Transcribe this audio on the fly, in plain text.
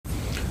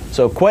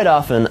So quite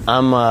often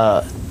I'm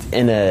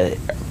in a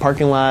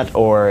parking lot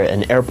or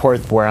an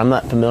airport where I'm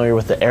not familiar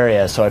with the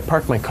area, so I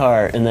park my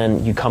car and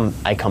then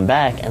I come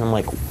back and I'm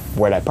like,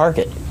 where'd I park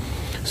it?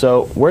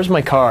 So Where's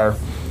My Car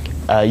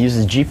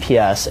uses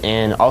GPS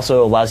and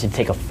also allows you to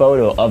take a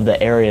photo of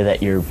the area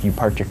that you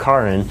parked your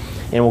car in,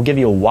 and will give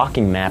you a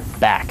walking map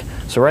back.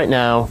 So right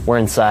now we're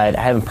inside.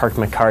 I haven't parked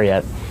my car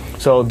yet.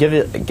 So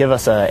it'll give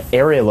us an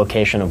area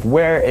location of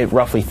where it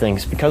roughly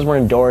thinks. Because we're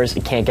indoors,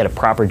 it can't get a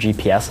proper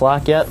GPS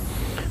lock yet.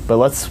 But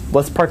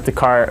let's park the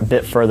car a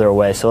bit further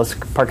away. So let's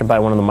park it by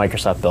one of the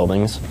Microsoft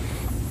buildings.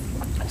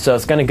 So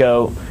it's going to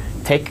go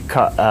take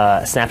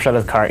a snapshot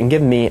of the car and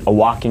give me a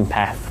walking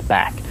path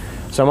back.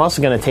 So I'm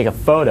also going to take a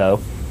photo.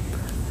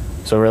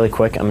 So really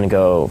quick, I'm going to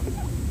go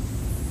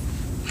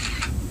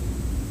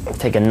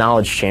take a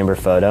knowledge chamber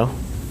photo,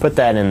 put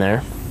that in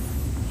there.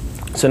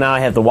 So now I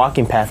have the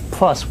walking path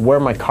plus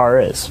where my car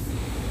is.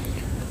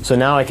 So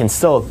now I can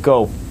still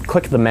go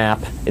click the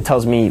map. It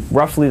tells me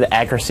roughly the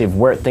accuracy of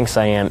where it thinks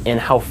I am and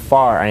how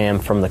far I am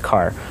from the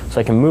car. So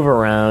I can move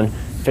around,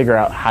 figure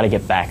out how to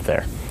get back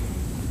there.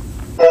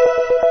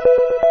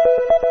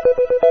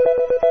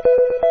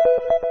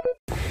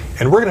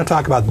 And we're going to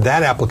talk about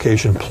that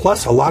application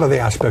plus a lot of the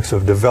aspects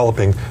of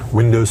developing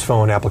Windows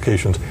Phone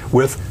applications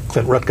with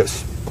Clint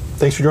Rutkas.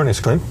 Thanks for joining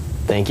us, Clint.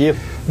 Thank you.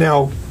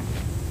 Now,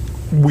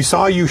 we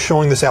saw you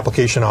showing this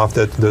application off,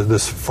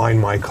 this Find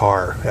My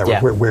Car,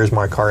 Where's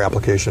My Car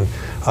application.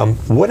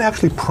 What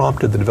actually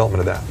prompted the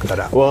development of that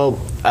app? Well,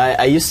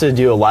 I used to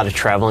do a lot of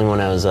traveling when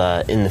I was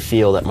in the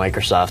field at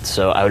Microsoft,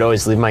 so I would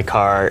always leave my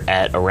car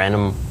at a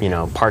random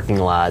parking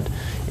lot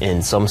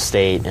in some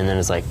state, and then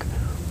it's like,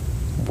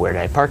 where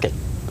did I park it?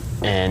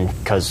 And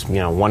because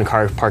one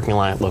car parking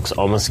lot looks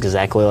almost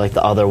exactly like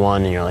the other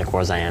one, and you're like,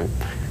 was I on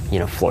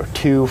floor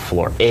 2,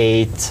 floor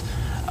 8?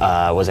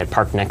 Was I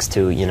parked next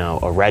to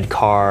a red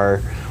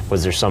car?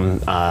 Was there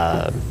some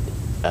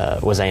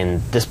was I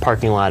in this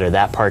parking lot or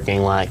that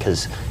parking lot?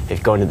 Because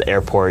if going to the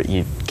airport,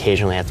 you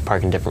occasionally have to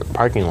park in different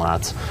parking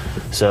lots.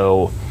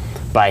 So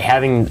by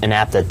having an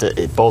app that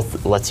it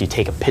both lets you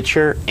take a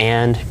picture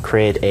and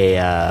create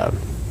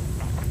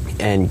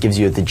and gives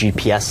you the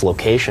GPS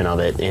location of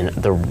it and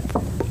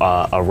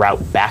a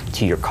route back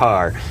to your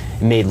car,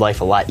 it made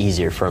life a lot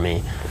easier for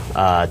me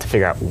to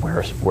figure out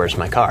where's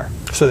my car.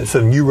 So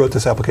you wrote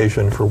this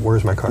application for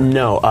Where's My Car?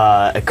 No,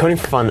 a Coding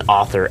for Fun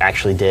author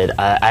actually did.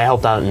 I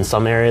helped out in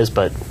some areas,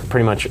 but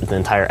pretty much the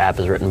entire app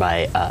is written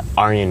by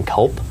Aryan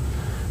Kulp,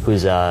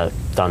 who's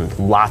done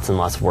lots and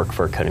lots of work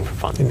for Coding for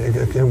Fun.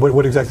 And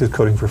what exactly is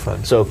Coding for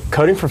Fun? So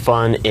Coding for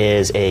Fun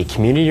is a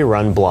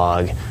community-run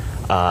blog.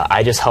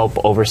 I just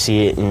help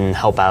oversee it and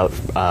help out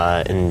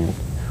and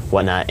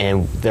whatnot.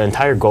 And the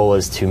entire goal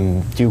is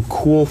to do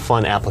cool,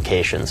 fun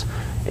applications.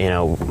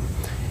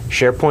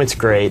 SharePoint's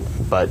great,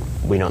 but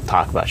we don't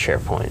talk about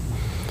SharePoint.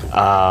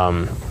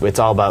 It's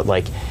all about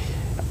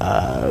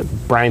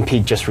Brian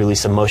Peake just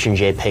released a motion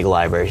JPEG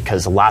library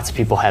because lots of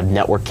people have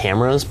network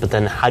cameras, but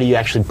then how do you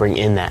actually bring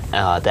in that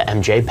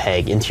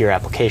MJPEG into your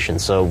application?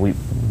 So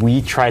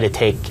we try to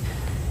take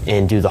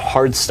and do the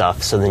hard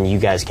stuff so then you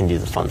guys can do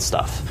the fun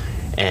stuff.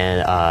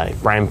 And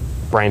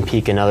Brian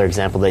Peake, another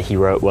example that he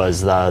wrote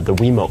was the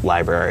Wiimote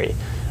library.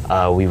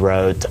 We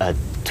wrote a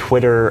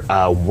Twitter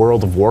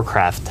World of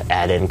Warcraft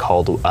add-in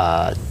called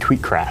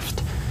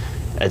Tweetcraft.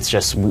 It's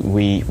just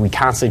we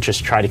constantly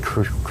just try to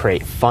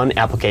create fun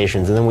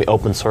applications, and then we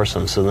open source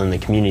them so then the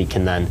community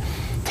can then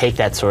take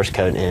that source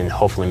code and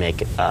hopefully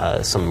make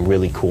some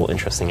really cool,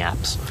 interesting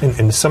apps.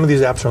 And some of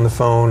these apps are on the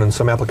phone, and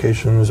some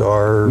applications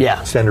are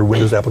standard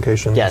Windows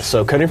applications? Yeah,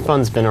 so Coding for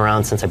Fun's been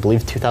around since, I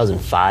believe,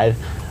 2005.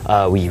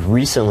 We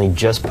recently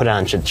just put it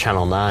on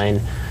Channel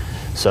 9.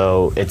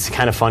 So it's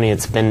kind of funny.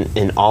 It's been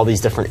in all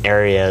these different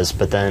areas,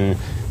 but then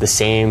the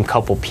same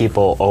couple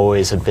people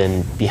always have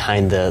been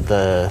behind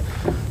the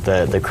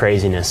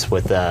craziness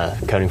with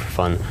Coding for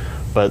Fun.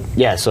 But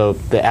yeah, so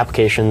the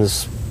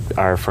applications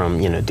are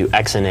from do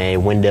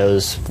XNA,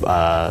 Windows,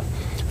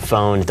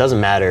 phone. It doesn't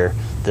matter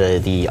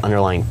the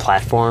underlying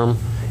platform.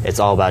 It's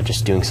all about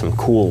just doing some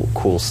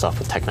cool stuff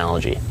with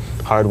technology.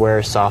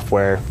 Hardware,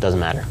 software, doesn't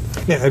matter.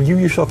 Yeah, have you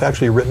yourself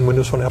actually written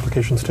Windows Phone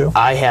applications too?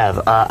 I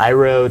have. I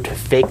wrote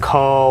Fake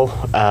Call.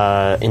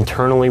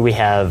 Internally, we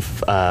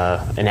have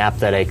an app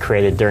that I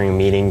created during a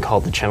meeting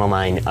called the Channel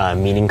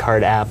 9 Meeting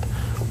Card app,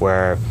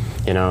 where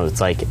it's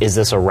like, is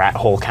this a rat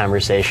hole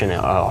conversation,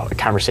 a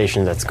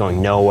conversation that's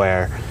going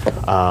nowhere?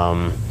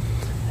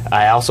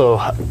 I also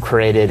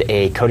created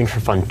a Coding for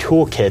Fun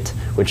toolkit,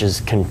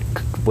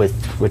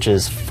 which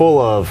is full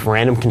of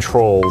random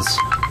controls.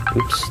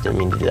 Oops, didn't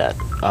mean to do that.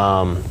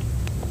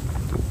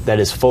 That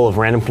is full of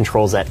random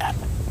controls that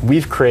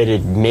we've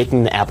created,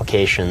 making the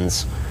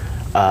applications,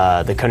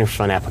 the Coding for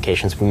Fun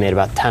applications. We made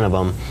about 10 of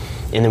them,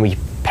 and then we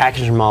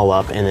packaged them all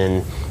up and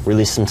then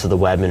released them to the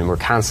web. And we're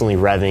constantly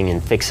revving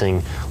and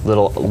fixing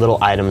little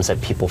items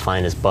that people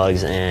find as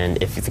bugs.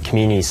 And if the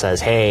community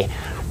says, "Hey,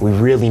 we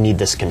really need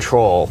this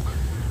control,"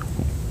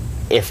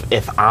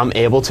 if I'm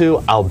able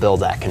to, I'll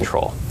build that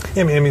control.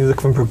 Yeah, I mean,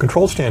 from a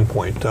control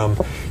standpoint,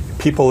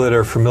 people that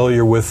are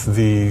familiar with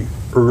the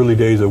early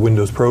days of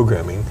Windows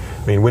programming.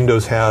 I mean,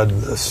 Windows had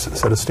a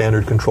set of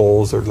standard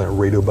controls, or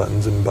radio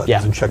buttons and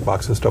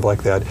checkboxes and stuff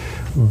like that.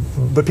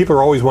 But people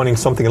are always wanting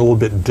something a little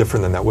bit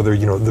different than that. Whether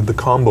the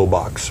combo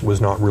box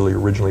was not really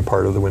originally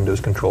part of the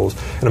Windows controls,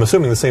 and I'm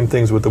assuming the same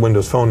things with the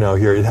Windows Phone now.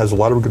 Here, it has a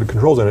lot of good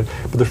controls in it,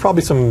 but there's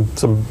probably some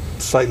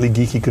slightly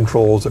geeky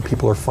controls that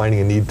people are finding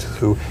a need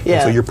to. Yeah.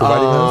 And so you're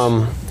providing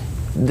those.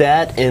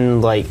 That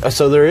and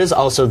so there is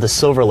also the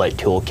Silverlight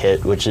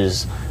toolkit, which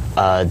is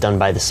done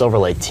by the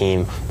Silverlight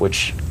team,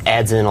 which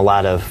adds in a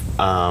lot of,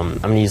 I'm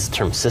going to use the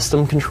term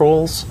system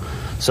controls.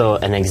 So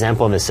an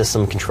example of a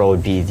system control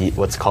would be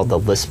what's called the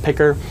list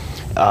picker.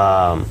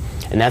 And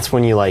that's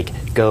when you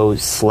go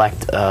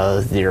select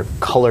your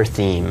color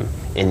theme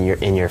in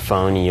your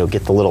phone, and you'll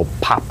get the little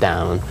pop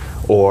down.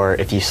 Or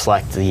if you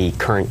select the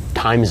current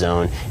time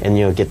zone, and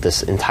you'll get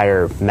this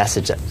entire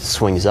message that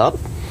swings up.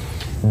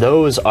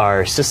 Those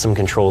are system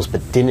controls,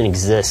 but didn't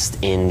exist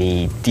in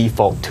the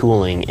default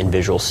tooling in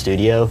Visual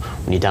Studio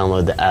when you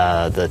download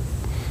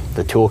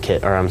the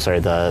toolkit, or I'm sorry,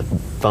 the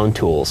phone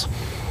tools.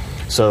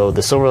 So the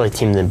Silverlight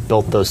team then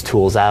built those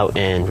tools out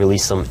and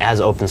released them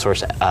as open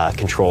source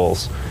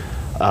controls.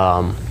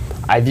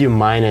 I view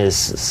mine as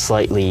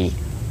slightly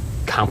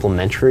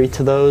complementary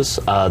to those.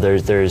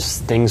 There's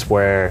things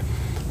where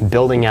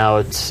building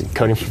out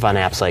coding for fun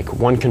apps, like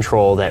one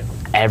control that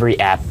every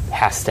app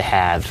has to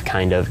have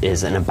kind of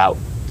is an about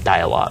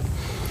dialogue.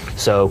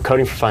 So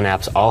coding for fun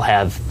apps all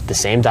have the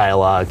same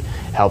dialogue,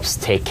 helps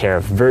take care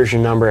of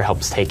version number,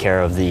 helps take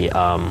care of the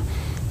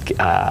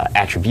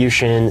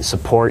attribution,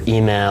 support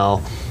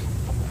email,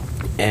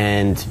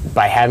 and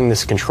by having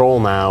this control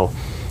now,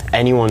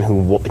 anyone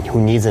who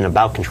needs an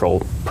about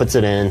control puts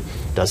it in,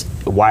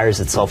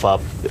 wires itself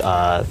up,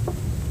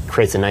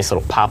 creates a nice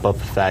little pop-up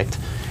effect.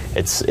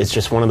 It's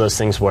just one of those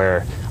things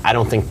where I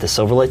don't think the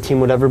Silverlight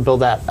team would ever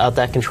build out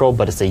that control,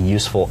 but it's a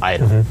useful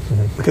item.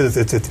 Because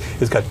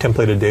it's got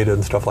templated data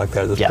and stuff like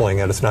that that's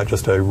pulling out. It's not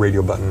just a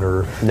radio button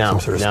or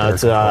some sort of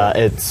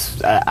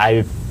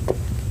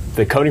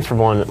the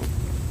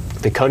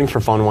coding for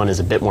fun one is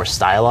a bit more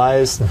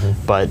stylized,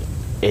 but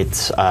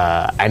it's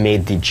I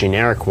made the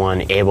generic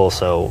one able,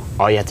 so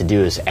all you have to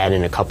do is add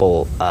in a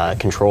couple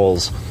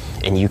controls,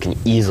 and you can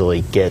easily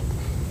get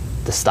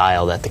the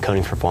style that the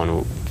coding for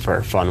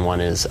fun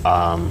one is,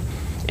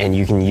 and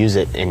you can use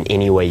it in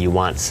any way you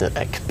want. So,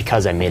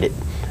 because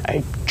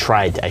I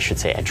tried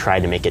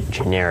to make it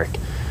generic,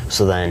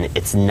 so then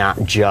it's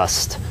not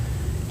just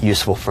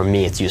useful for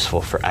me, it's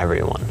useful for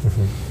everyone.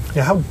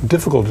 Yeah, how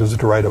difficult is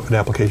it to write an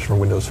application for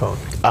Windows Phone?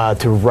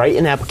 To write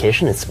an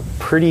application, it's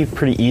pretty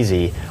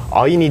easy.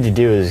 All you need to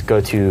do is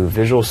go to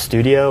Visual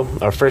Studio,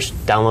 or first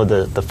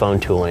download the phone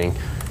tooling,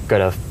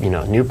 go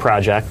to new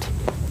project.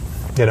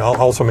 And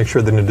I'll also make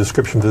sure that in the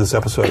description to this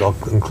episode, I'll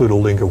include a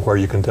link of where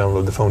you can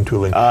download the phone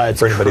tooling for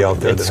anybody out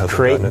there that hasn't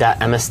gotten it.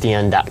 It's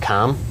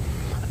create.msdn.com.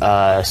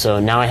 So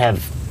now I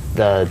have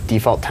the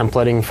default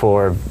templating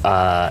for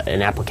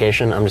an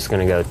application. I'm just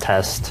going to go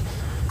test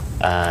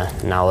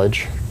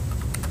knowledge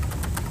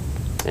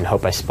and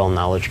hope I spell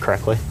knowledge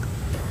correctly.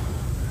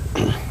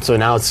 So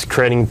now it's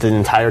creating the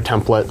entire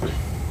template.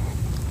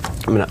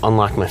 I'm going to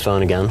unlock my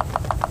phone again.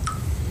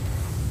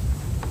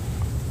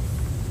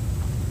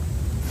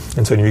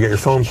 And so you get your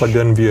phone plugged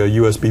in via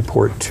USB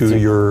port to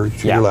your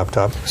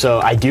laptop. So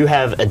I do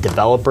have a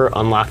developer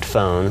unlocked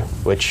phone,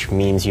 which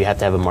means you have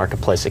to have a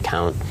marketplace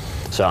account.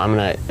 So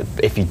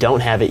if you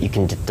don't have it, you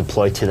can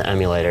deploy to the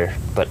emulator.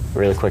 But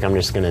really quick, I'm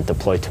just going to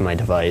deploy to my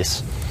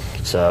device.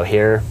 So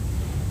here,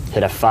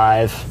 hit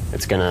F5.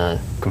 It's going to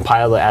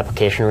compile the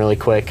application really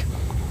quick,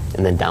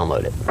 and then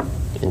download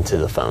it into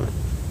the phone.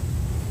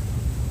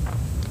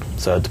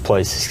 So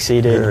deploy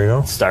succeeded. There you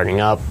go.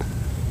 Starting up.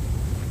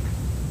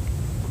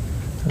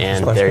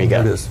 And there you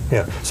go. It is.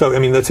 Yeah. So, I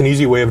mean, that's an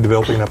easy way of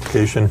developing an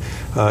application.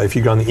 If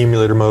you go on the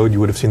emulator mode, you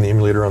would have seen the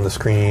emulator on the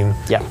screen.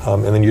 Yeah.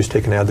 And then you just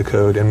take and add the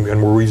code.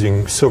 And we're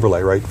using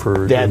Silverlight, right?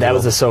 That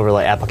was a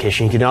Silverlight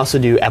application. You can also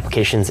do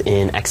applications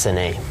in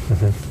XNA.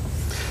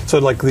 So,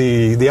 like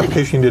the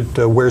application you did,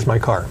 Where's My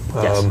Car?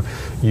 Yes.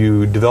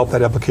 You develop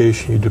that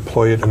application, you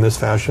deploy it in this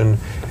fashion,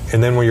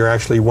 and then when you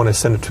actually want to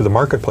send it to the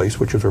marketplace,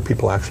 which is where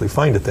people actually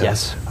find it then,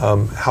 yes.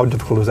 How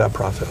difficult is that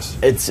process?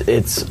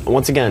 It's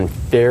once again,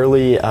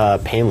 fairly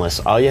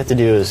painless. All you have to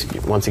do is,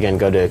 once again,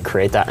 go to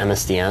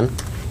create.msdn.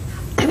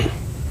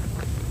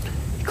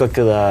 Click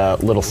the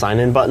little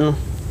sign-in button.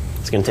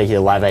 It's going to take you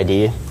to Live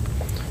ID.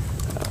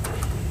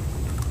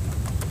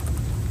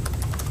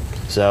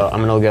 So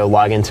I'm going to go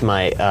log into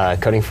my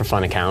Coding for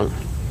Fun account.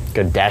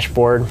 Go to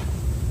Dashboard,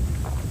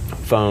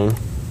 Phone.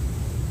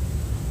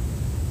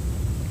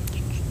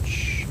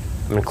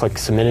 I'm going to click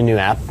Submit a New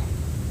App.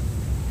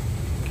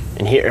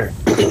 And here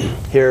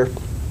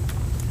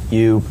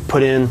you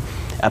put in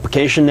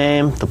application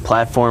name, the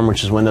platform,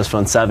 which is Windows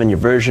Phone 7, your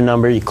version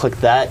number. You click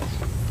that,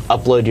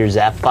 upload your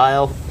ZAP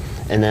file,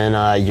 and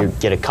then you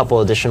get a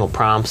couple additional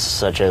prompts,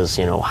 such as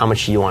how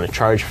much you want to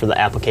charge for the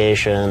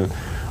application,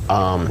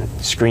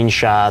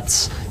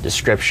 screenshots,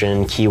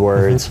 description,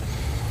 keywords.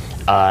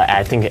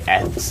 I think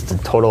it's a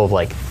total of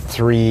like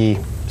 3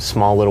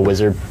 small little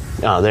wizard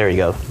Oh, there you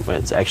go.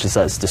 It actually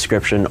says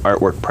description,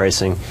 artwork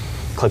pricing.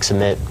 Click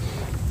submit.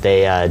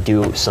 They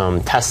do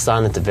some tests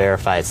on it to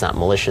verify it's not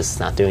malicious, it's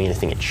not doing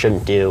anything it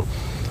shouldn't do,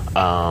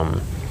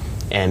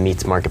 and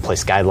meets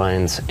marketplace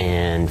guidelines,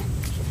 and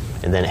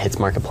then it hits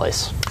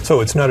marketplace.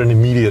 So it's not an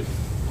immediate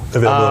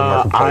available in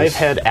marketplace? I've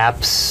had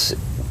apps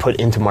put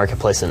into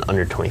marketplace in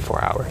under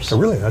 24 hours. Oh,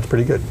 really? That's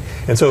pretty good.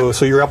 And so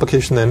your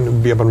application then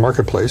would be up on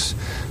marketplace.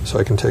 So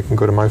I can take and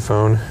go to my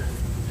phone,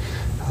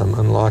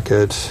 unlock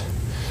it,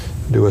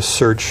 do a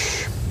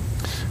search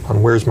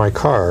on where's my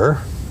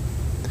car.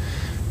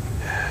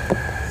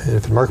 And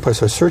if in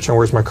marketplace I search on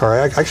where's my car,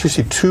 I actually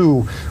see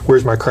two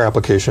where's my car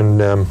application.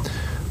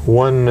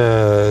 One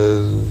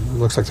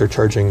looks like they're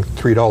charging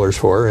 $3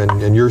 for,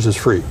 and yours is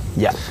free.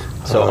 Yeah.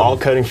 So all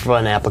Coding for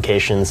Fun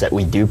applications that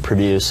we do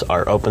produce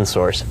are open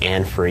source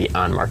and free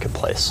on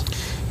Marketplace.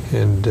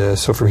 And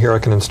so from here I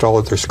can install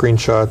it. There's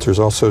screenshots. There's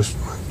also,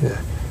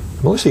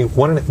 I'm only seeing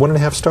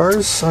 1.5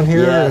 stars on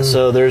here. Yeah,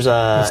 so there's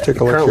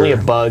currently a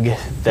bug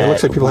that... It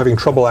looks like people are having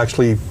trouble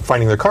actually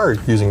finding their car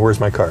using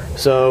Where's My Car.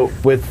 So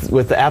with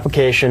the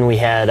application we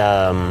had,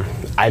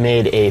 I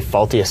made a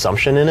faulty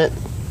assumption in it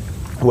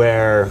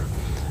where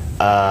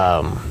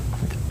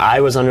I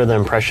was under the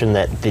impression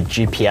that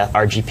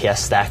our GPS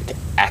stack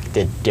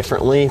acted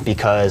differently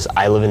because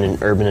I live in an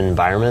urban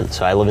environment.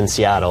 So I live in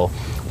Seattle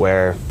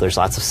where there's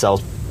lots of cell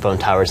phone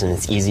towers and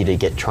it's easy to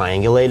get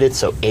triangulated.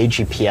 So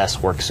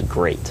AGPS works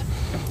great.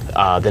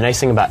 The nice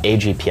thing about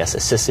AGPS,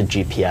 assisted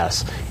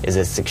GPS, is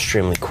it's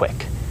extremely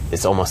quick.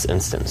 It's almost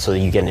instant. So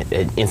you get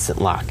an instant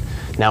lock.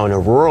 Now in a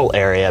rural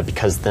area,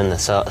 because then the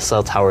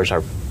cell towers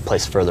are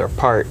placed further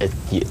apart,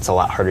 it's a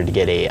lot harder to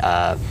get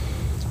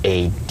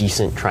a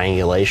decent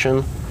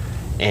triangulation,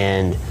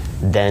 and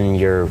then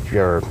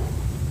your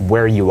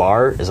where you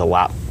are is a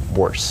lot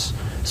worse.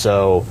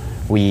 So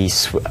we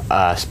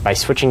by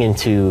switching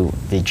into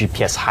the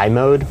GPS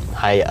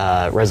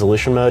high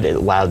resolution mode, it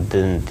allowed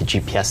then the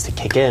GPS to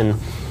kick in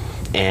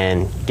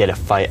and get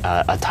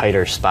a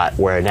tighter spot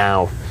where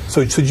now.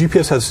 So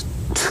GPS has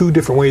two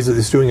different ways that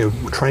it's doing a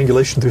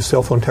triangulation through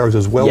cell phone towers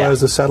as well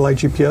as the satellite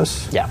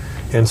GPS? Yeah.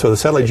 And so the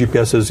satellite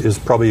GPS is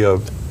probably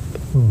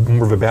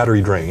more of a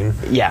battery drain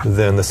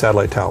than the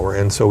satellite tower,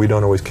 and so we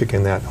don't always kick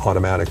in that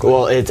automatically.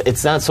 Well,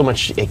 it's not so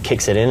much it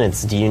kicks it in,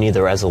 it's do you need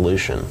the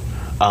resolution?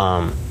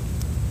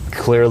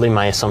 Clearly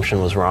my assumption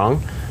was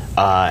wrong,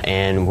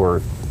 and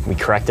we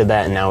corrected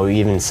that, and now we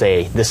even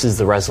say this is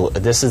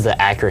the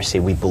accuracy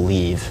we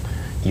believe.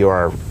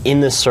 You're in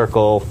this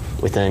circle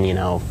within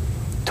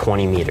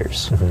 20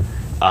 meters.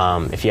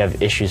 Mm-hmm. If you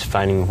have issues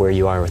finding where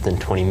you are within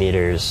 20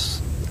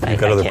 meters, you've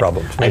got other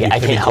problems. I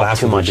can't help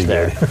too much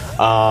there.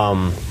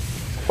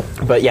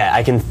 But yeah,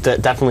 I can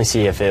definitely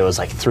see if it was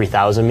like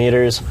 3,000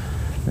 meters,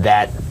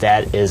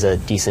 that is a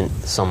decent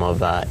sum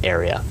of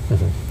area.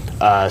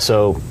 Mm-hmm.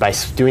 So by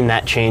doing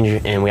that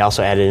change, and we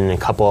also added in a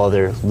couple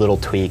other little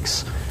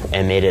tweaks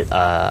and made it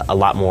a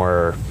lot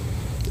more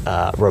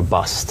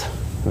robust,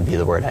 would be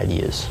the word I'd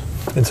use.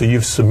 And so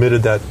you've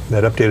submitted that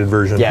updated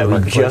version? Yeah, we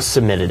just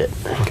submitted it.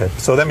 Okay,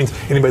 so that means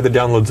anybody that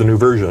downloads the new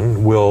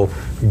version will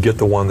get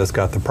the one that's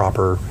got the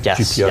proper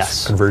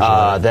GPS conversion.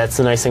 That's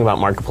the nice thing about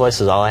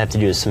Marketplace is all I have to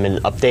do is submit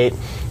an update.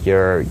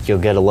 You'll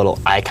get a little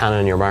icon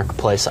on your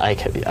Marketplace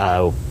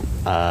tile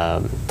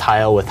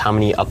with how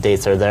many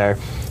updates are there.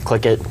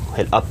 Click it,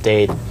 hit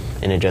update,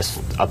 and it just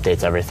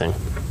updates everything.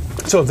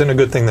 So then a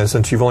good thing then,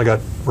 since you've only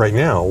got, right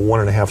now,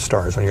 1.5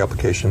 stars on your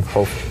application.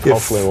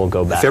 Hopefully we'll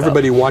go back If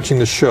everybody watching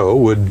the show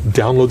would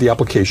download the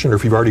application, or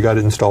if you've already got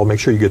it installed, make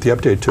sure you get the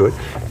update to it,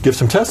 give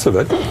some tests of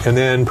it, and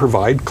then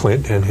provide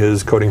Clint and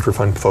his Coding for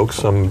Fun folks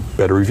some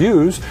better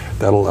reviews,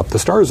 that'll up the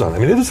stars on it. I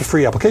mean, it is a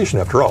free application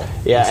after all.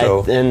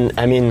 Yeah, and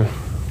I mean,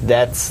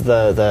 that's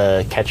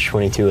the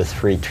catch-22 with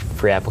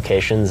free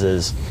applications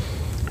is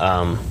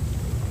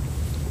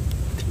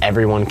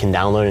everyone can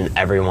download and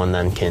everyone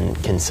then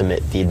can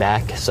submit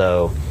feedback.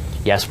 So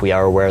yes, we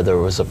are aware there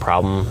was a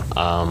problem,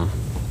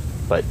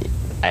 but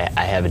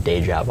I have a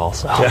day job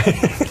also.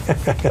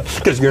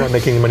 Because you're not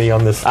making money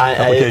on this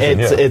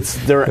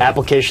application. There are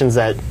applications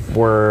that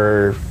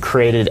were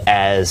created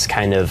as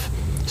kind of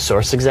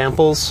source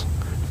examples,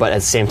 but at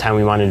the same time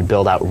we wanted to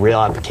build out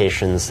real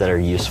applications that are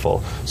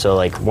useful. So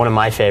like one of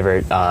my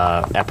favorite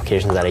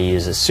applications that I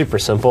use is super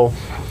simple.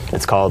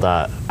 It's called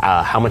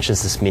How Much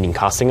Is This Meeting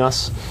Costing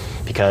Us?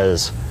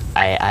 Because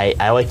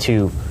I like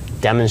to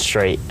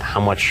demonstrate how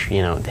much,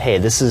 hey,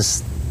 this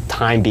is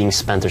time being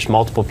spent. There's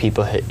multiple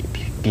people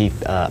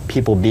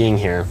being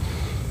here.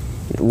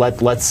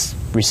 Let's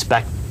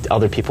respect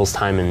other people's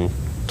time and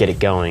get it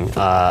going.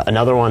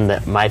 Another one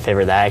my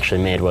favorite that I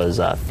actually made was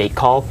Fake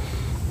Call,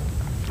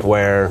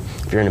 where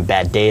if you're in a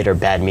bad date or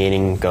bad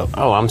meeting, go,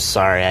 oh, I'm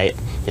sorry,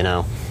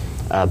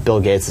 Bill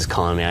Gates is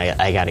calling me.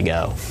 I got to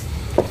go.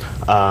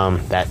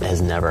 That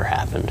has never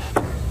happened.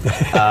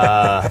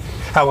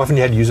 How often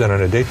you had to use that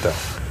on a date, though?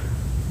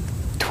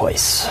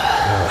 Twice.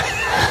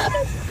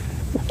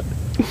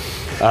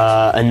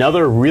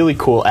 Another really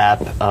cool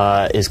app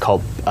is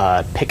called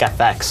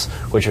PickFX,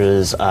 which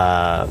was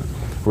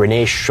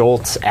Renee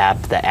Schultz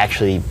app that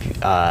actually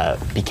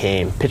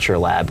became Picture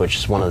Lab, which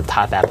is one of the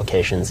top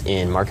applications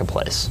in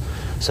Marketplace.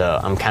 So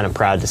I'm kind of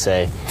proud to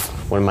say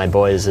one of my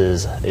boys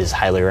is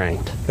highly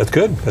ranked. That's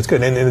good. That's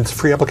good. And it's a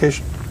free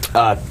application?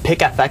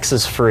 PickFX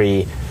is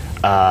free,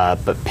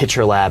 but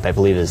Picture Lab, I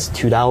believe, is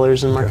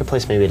 $2 in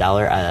Marketplace, maybe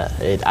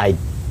 $1.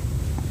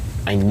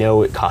 I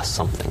know it costs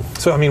something.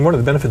 So, I mean, one of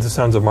the benefits, it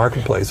sounds, of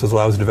Marketplace is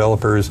allows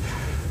developers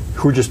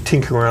who are just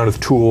tinkering around with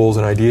tools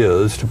and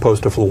ideas to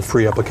post a full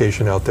free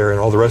application out there, and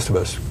all the rest of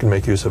us can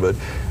make use of it.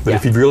 But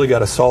if you've really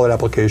got a solid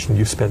application,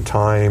 you've spent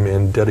time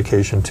and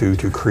dedication to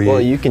create. Well,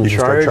 you can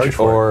charge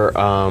for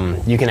or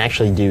you can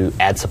actually do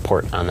ad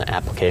support on the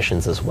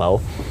applications as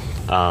well.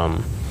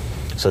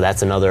 So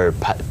that's another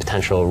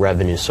potential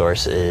revenue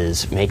source,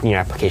 is making your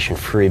application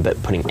free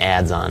but putting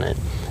ads on it,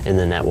 and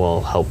then that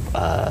will help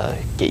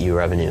get you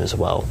revenue as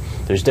well.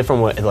 There's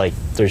different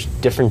there's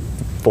different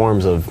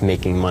forms of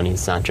making money.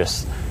 It's not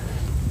just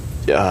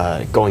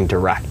going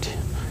direct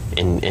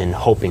and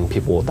hoping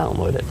people will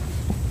download it.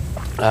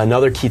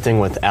 Another key thing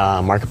with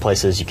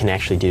Marketplace is you can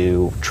actually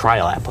do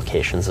trial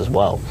applications as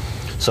well.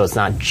 So it's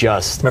not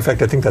just... Matter of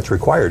fact, I think that's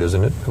required,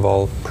 isn't it, of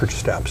all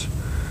purchased apps?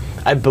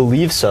 I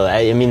believe so.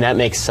 I mean, that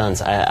makes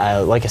sense.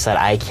 Like I said,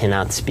 I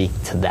cannot speak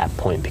to that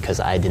point because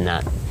I've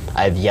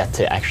yet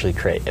to actually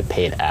create a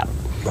paid app.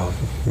 Well,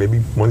 maybe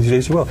one of these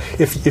days you will.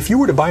 If you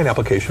were to buy an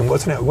application,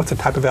 what's the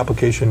type of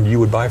application you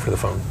would buy for the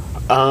phone?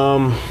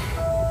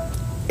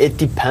 It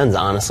depends,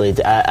 honestly.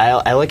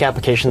 I like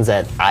applications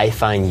that I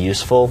find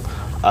useful.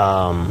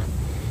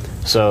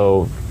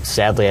 So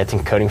sadly, I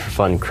think Coding for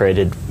Fun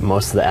created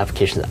most of the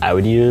applications I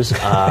would use.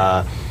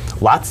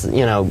 Lots,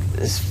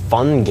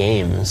 fun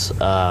games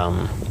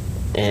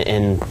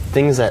and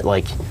things that,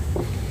 like,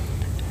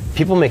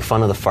 people make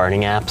fun of the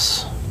farting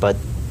apps, but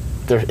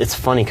it's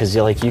funny because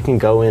you can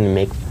go in and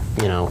make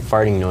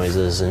farting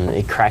noises, and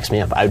it cracks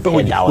me up. I'd pay $1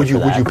 for that. Would you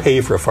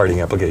pay for a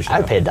farting application?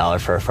 I'd pay $1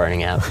 for a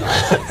farting app.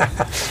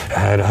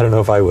 I don't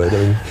know if I would. I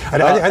mean,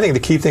 I think the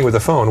key thing with the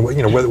phone,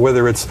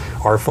 whether it's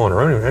our phone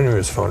or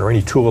anyone's phone or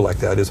any tool like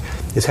that, is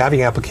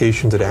having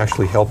applications that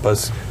actually help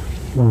us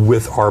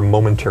with our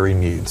momentary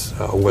needs,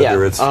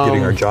 whether it's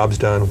getting our jobs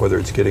done, whether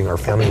it's getting our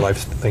family life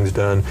things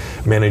done,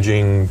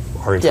 managing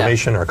our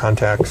information, our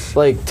contacts.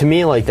 Like, to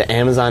me, like, the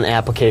Amazon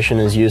application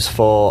is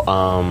useful.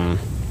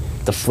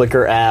 The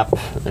Flickr app,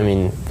 I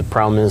mean, the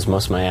problem is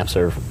most of my apps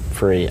are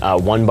free.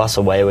 One Bus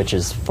Away, which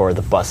is for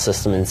the bus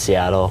system in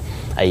Seattle,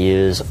 I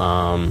use.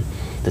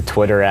 The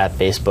Twitter app,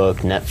 Facebook,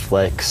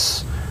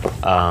 Netflix.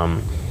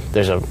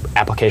 There's an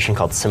application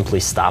called Simply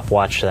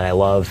Stopwatch that I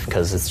love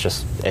because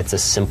it's a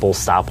simple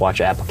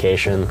stopwatch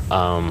application.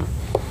 A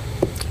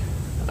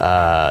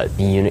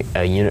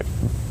unit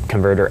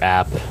converter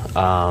app,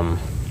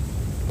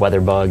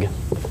 WeatherBug,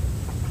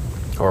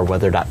 or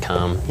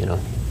weather.com.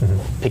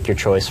 Pick your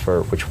choice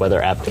for which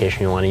weather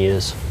application you want to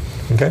use.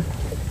 Okay.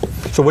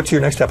 So what's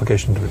your next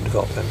application to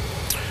develop then?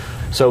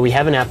 So we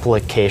have an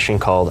application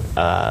called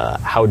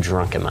How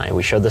Drunk Am I?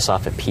 We showed this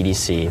off at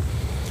PDC.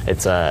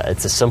 It's a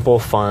simple,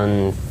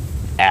 fun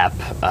app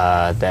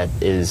that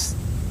is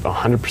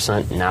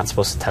 100% not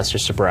supposed to test your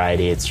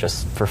sobriety. It's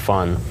just for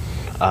fun.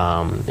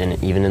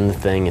 And even in the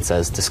thing, it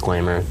says,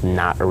 disclaimer,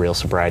 not a real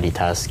sobriety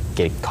test.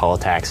 Call a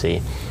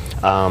taxi.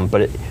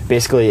 But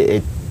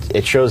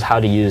it shows how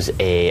to use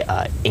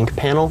a ink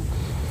panel,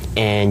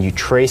 and you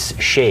trace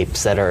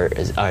shapes that are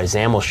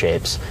XAML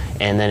shapes,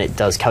 and then it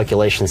does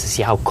calculations to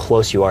see how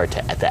close you are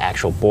at the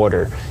actual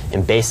border.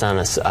 And based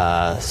on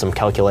some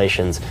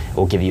calculations, it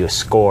will give you a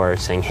score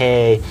saying,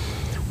 hey,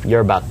 you're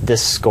about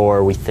this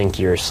score, we think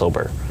you're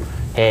sober.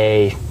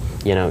 Hey,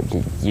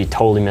 you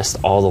totally missed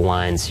all the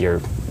lines.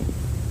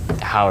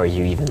 How are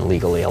you even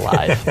legally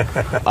alive?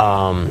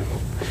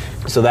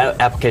 So that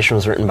application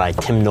was written by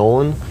Tim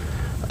Nolan.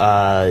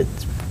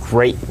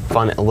 Great,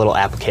 fun little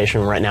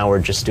application. Right now we're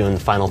just doing the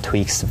final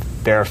tweaks to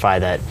verify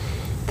that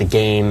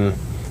the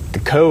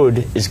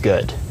code is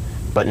good,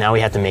 but now we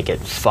have to make it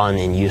fun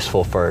and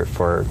useful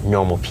for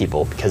normal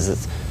people, because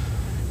it's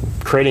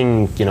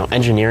creating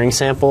engineering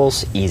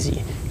samples,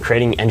 easy.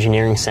 Creating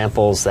engineering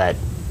samples that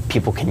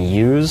people can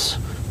use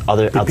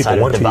outside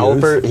of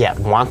developers,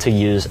 want to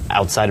use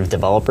outside of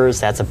developers,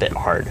 that's a bit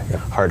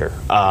harder.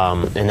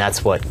 And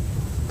that's what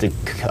the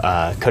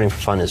Coding for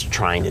Fun is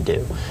trying to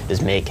do,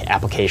 is make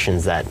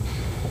applications that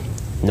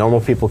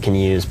normal people can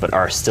use but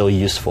are still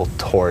useful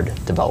toward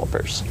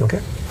developers. Okay.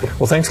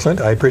 Well, thanks,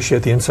 Clint. I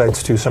appreciate the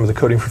insights to some of the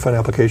Coding for Fun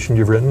application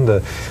you've written.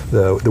 The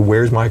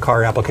Where's My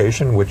Car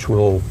application, which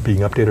will be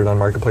updated on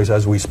Marketplace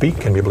as we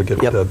speak, and be able to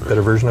get a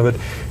better version of it.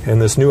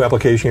 And this new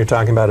application you're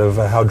talking about of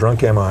How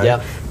Drunk Am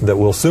I, that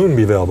will soon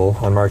be available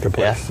on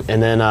Marketplace. Yeah. And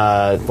then,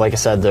 like I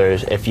said,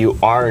 if you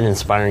are an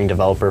inspiring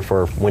developer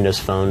for Windows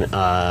Phone,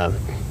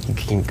 you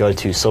can go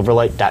to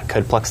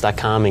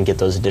silverlight.codeplex.com and get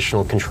those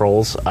additional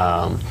controls,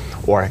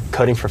 or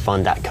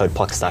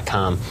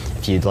codingforfun.codeplex.com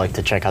if you'd like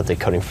to check out the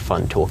Coding for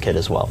Fun toolkit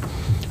as well.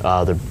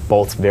 They're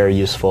both very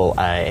useful.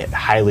 I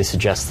highly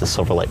suggest the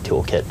Silverlight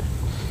toolkit.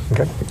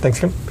 Okay, thanks,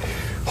 Kim.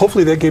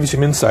 Hopefully that gave you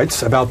some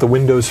insights about the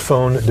Windows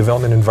Phone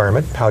development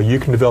environment, how you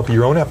can develop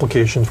your own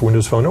applications for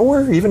Windows Phone,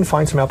 or even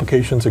find some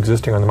applications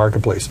existing on the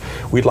marketplace.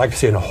 We'd like to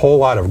see a whole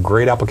lot of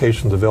great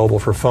applications available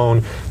for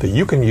phone that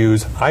you can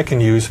use, I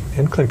can use,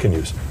 and Clint can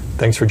use.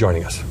 Thanks for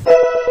joining us.